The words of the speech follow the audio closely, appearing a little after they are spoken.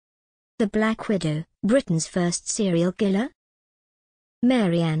The Black Widow, Britain's first serial killer?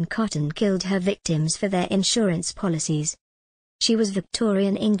 Mary Ann Cotton killed her victims for their insurance policies. She was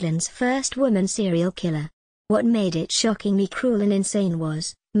Victorian England's first woman serial killer. What made it shockingly cruel and insane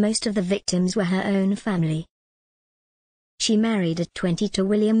was, most of the victims were her own family. She married at 20 to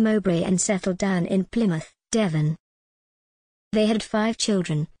William Mowbray and settled down in Plymouth, Devon. They had 5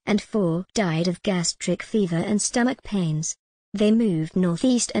 children, and 4 died of gastric fever and stomach pains. They moved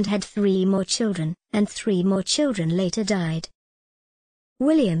northeast and had 3 more children, and 3 more children later died.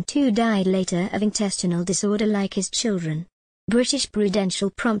 William too died later of intestinal disorder like his children. British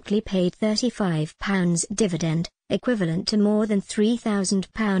Prudential promptly paid £35 dividend, equivalent to more than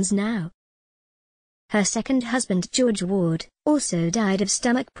 £3,000 now. Her second husband George Ward also died of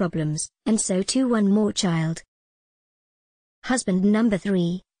stomach problems, and so too one more child. Husband number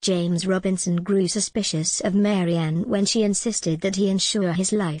 3, James Robinson, grew suspicious of Mary Ann when she insisted that he insure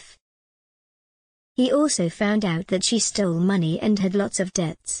his life. He also found out that she stole money and had lots of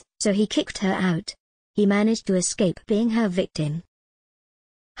debts, so he kicked her out. He managed to escape being her victim.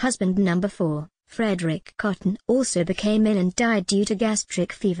 Husband number 4, Frederick Cotton, also became ill and died due to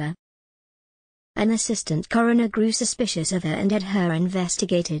gastric fever. An assistant coroner grew suspicious of her and had her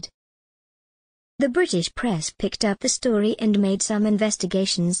investigated. The British press picked up the story and made some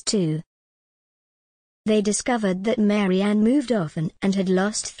investigations too. They discovered that Mary Ann moved often and had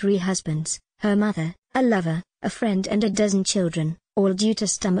lost 3 husbands, her mother, a lover, a friend and a dozen children, all due to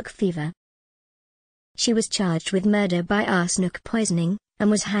stomach fever. She was charged with murder by arsenic poisoning,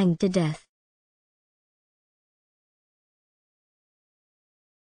 and was hanged to death.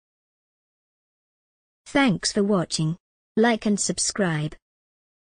 Thanks for watching. Like and subscribe.